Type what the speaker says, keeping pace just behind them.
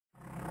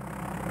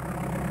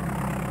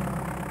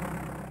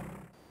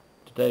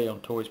Today on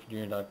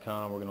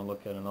ToysForJunior.com we're going to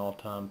look at an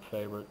all-time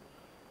favorite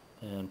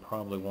and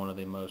probably one of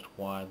the most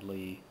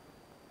widely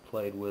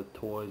played with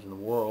toys in the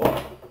world.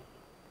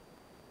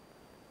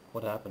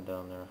 What happened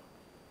down there?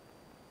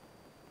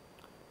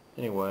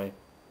 Anyway,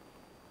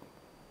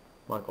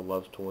 Michael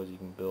loves toys you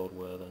can build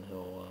with, and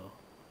he'll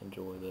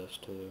enjoy this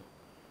too.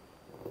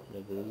 And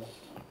it is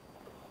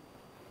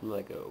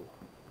Legos.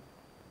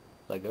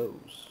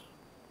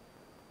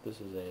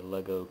 This is a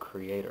Lego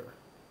Creator.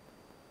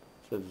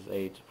 It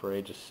says for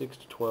ages 6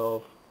 to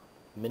 12,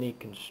 mini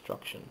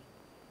construction,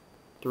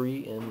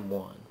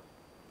 3-in-1.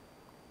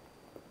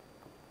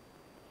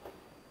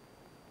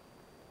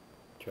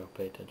 Joe,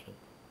 pay attention.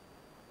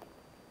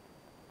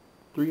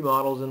 3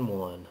 models in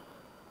one.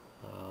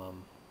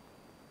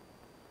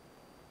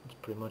 That's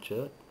pretty much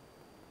it.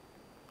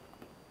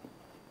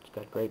 It's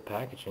got great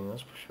packaging,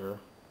 that's for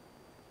sure.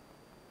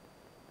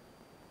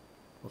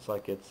 Looks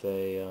like it's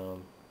a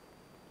you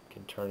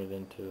can turn it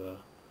into a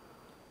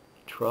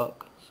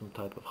truck, some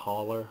type of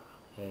hauler,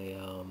 a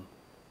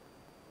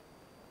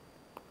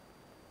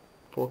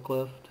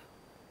forklift,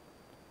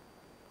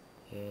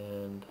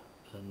 and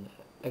an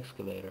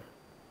excavator.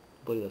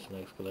 I believe that's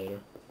an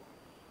excavator.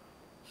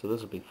 So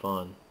this will be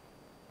fun.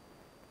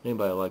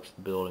 Anybody who likes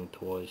building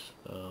toys,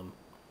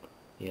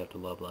 you have to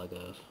love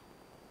Legos.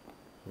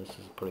 This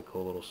is a pretty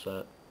cool little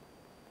set.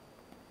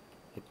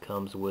 It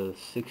comes with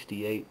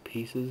 68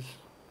 pieces.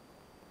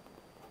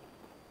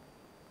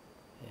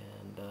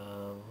 And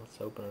let's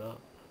open it up.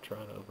 Try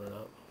to open it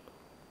up.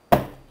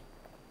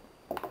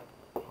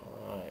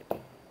 Alright.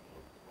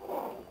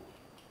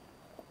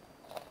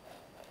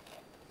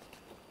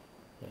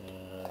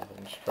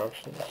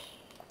 Instructions.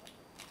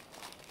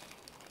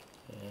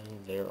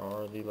 And there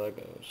are the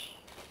Legos.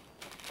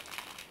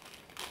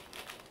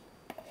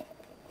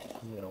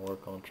 I'm going to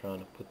work on trying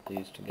to put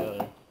these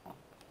together.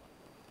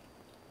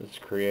 This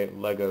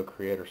Lego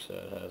Creator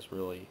set has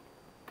really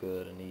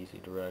good and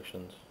easy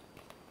directions.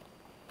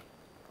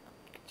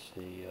 You can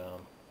see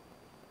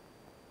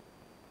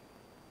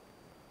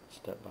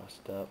step by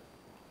step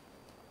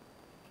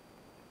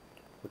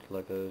which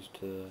Legos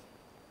to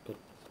put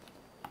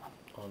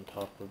on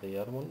top of the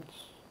other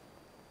ones.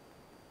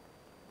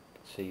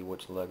 You can see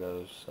which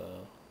Legos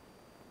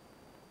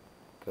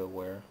go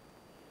where.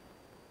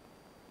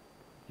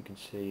 You can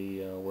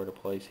see where to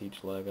place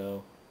each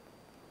Lego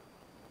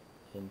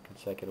in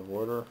consecutive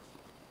order.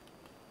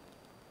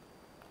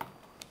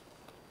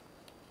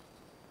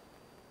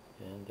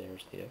 And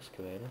there's the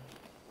excavator.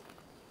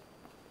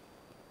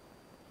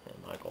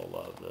 And Michael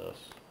loved this.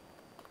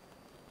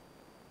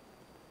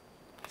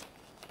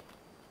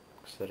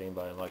 Said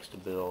anybody who likes to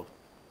build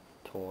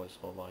toys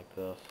will like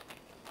this.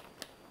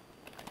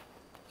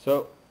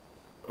 So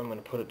I'm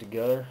going to put it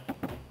together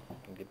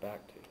and get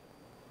back to you.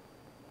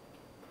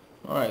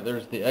 Alright,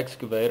 there's the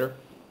excavator,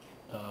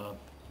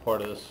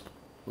 part of this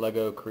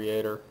Lego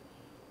Creator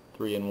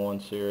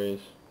 3-in-1 series.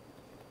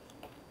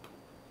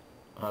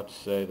 I have to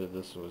say that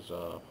this was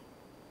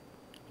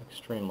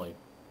extremely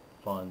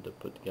fun to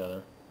put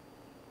together.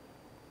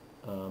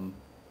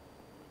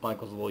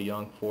 Michael's a little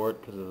young for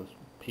it because the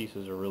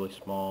pieces are really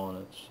small,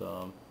 and it's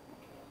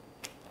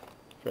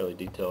fairly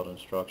detailed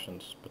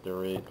instructions, but they're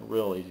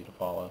real easy to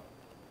follow.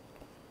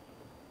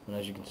 And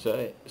as you can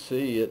see,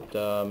 it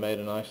made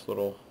a nice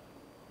little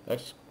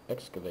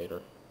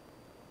excavator.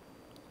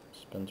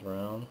 Spins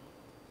around.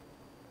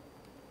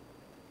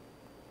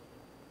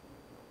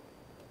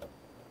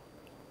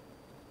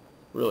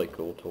 Really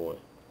cool toy.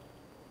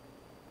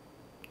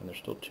 And there's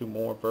still 2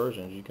 more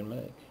versions you can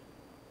make.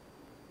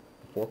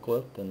 The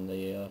forklift and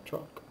the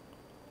truck.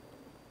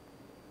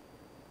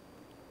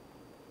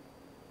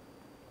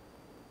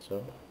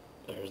 So,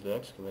 there's the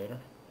excavator.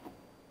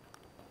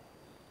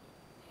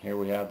 Here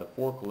we have the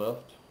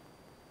forklift,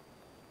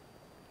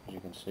 as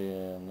you can see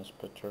in this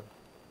picture.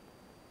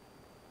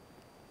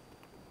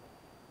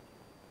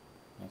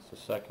 That's the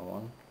second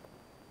one.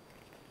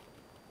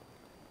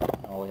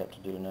 All we have to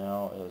do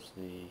now is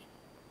the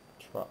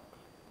truck.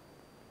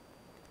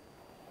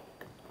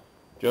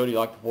 Joe, do you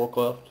like the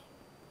forklift?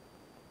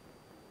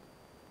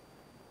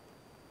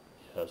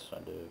 Yes, I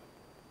do.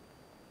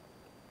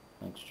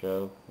 Thanks,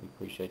 Joe. We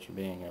appreciate you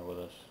being here with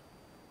us.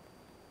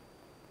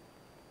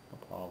 No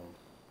problem.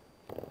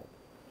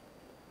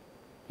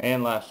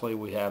 And lastly,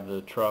 we have the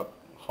truck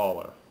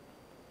hauler.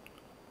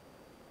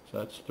 So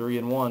that's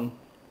 3-in-1.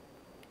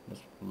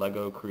 This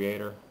Lego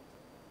Creator,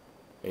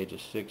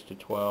 ages 6 to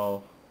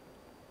 12. I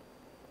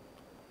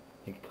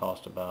think it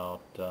cost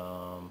about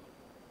 $10,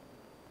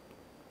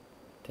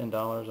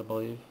 I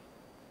believe.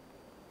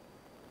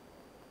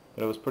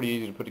 But it was pretty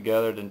easy to put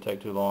together. It didn't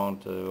take too long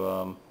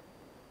to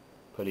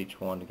put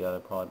each one together,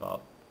 probably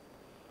about,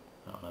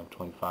 I don't know,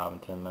 between 5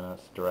 and 10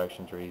 minutes. The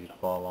directions are easy to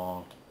follow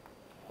along.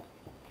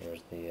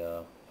 Here's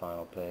the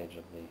final page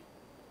of the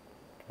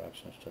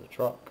directions to the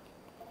truck.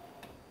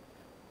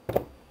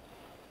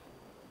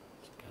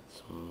 It's got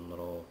some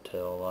little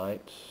tail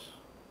lights,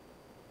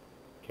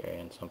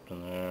 carrying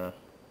something there.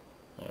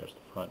 There's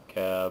the front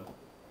cab.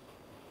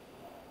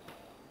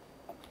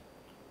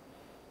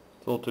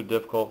 It's a little too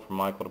difficult for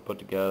Michael to put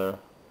together,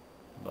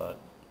 but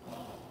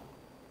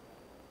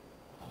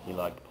he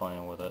liked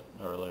playing with it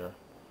earlier.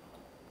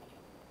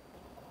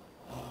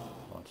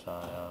 Once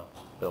I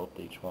built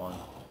each one,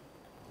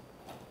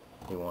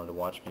 he wanted to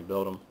watch me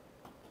build them.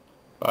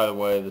 By the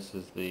way, this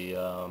is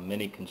the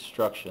mini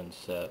construction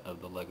set of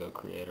the Lego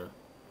Creator,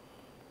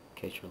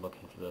 in case you're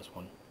looking for this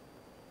one.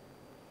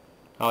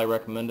 Highly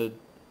recommended.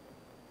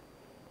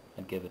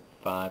 I'd give it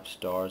 5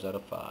 stars out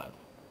of 5.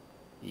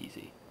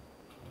 Easy.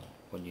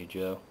 Wouldn't you,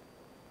 Joe?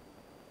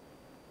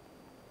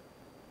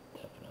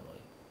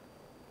 Definitely.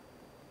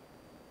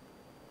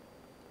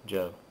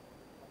 Joe.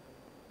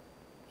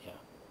 Yeah.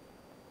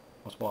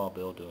 What's Wild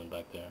Bill doing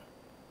back there?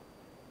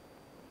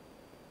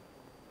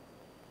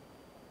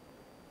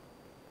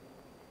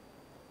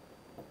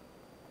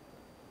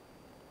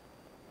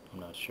 I'm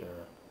not sure.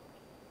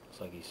 Looks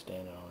like he's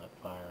standing on that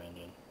fire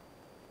engine.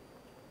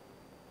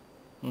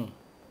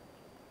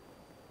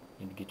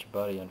 Need to get your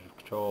buddy under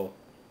control.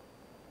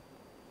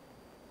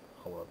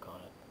 I'll work on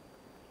it.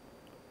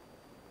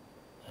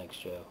 Thanks,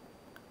 Joe.